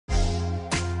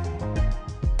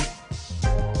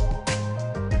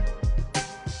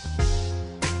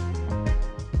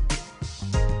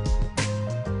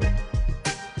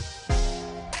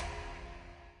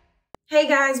Hey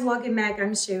guys, welcome back.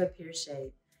 I'm Shay with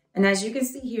PHO. And as you can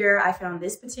see here, I found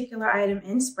this particular item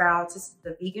in Sprouts. This is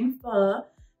the vegan pho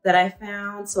that I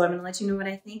found. So I'm gonna let you know what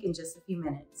I think in just a few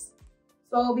minutes.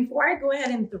 So before I go ahead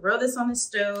and throw this on the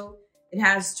stove, it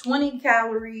has 20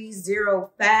 calories, 0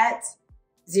 fat,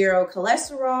 0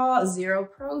 cholesterol, 0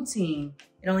 protein.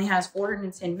 It only has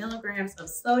 410 milligrams of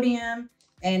sodium.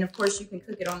 And of course you can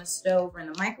cook it on the stove or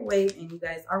in the microwave. And you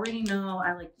guys already know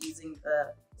I like using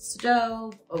the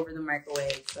stove over the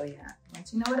microwave. So yeah,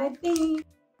 let you know what I think.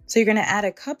 So you're gonna add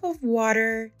a cup of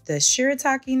water, the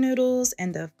shirataki noodles,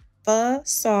 and the pho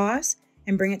sauce,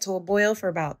 and bring it to a boil for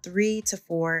about 3 to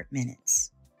 4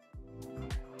 minutes.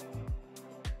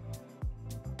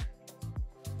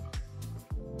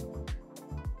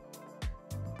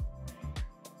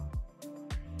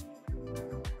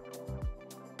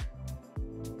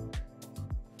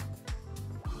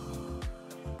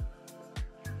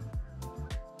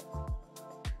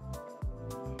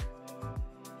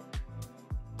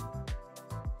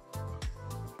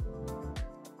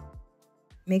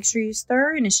 Make sure you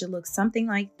stir, and it should look something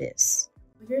like this.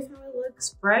 Here's how it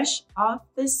looks fresh off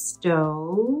the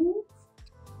stove.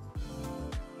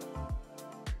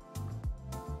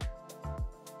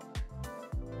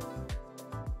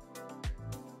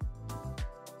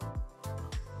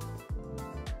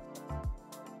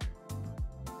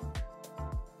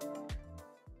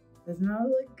 Does not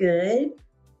look good.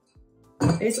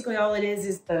 Basically all it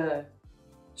is the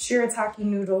shirataki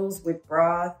noodles with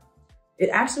broth. It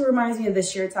actually reminds me of the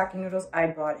shirataki noodles I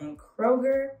bought in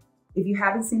Kroger. If you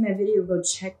haven't seen that video, go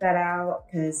check that out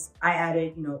because I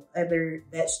added, other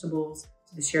vegetables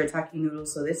to the shirataki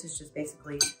noodles. So this is just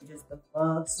basically just the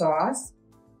pho sauce,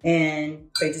 and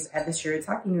they just add the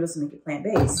shirataki noodles to make it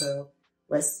plant-based. So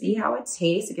let's see how it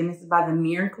tastes. Again, this is by the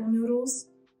Miracle Noodles.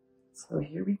 So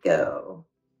here we go.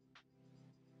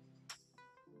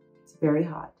 It's very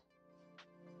hot.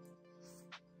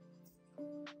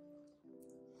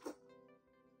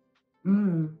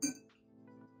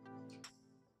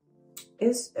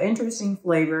 It's interesting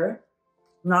flavor,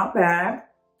 not bad.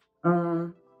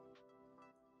 The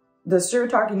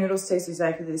shirataki noodles taste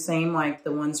exactly the same like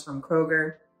the ones from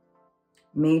Kroger.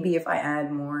 Maybe if I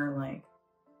add more like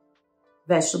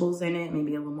vegetables in it,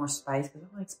 maybe a little more spice, because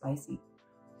I like spicy.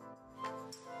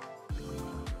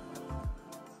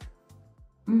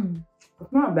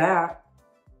 It's not bad.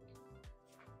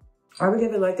 I would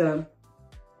give it like a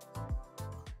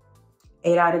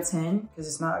 8 out of 10 because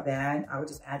it's not bad. I would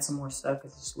just add some more stuff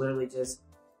because it's literally just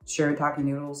shirataki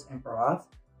noodles and broth.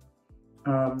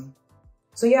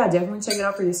 So yeah, definitely check it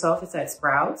out for yourself. It's at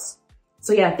Sprouts.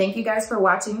 So yeah, thank you guys for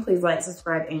watching. Please like,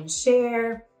 subscribe, and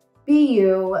share. Be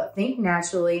you, think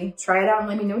naturally. Try it out and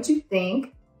let me know what you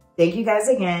think. Thank you guys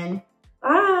again.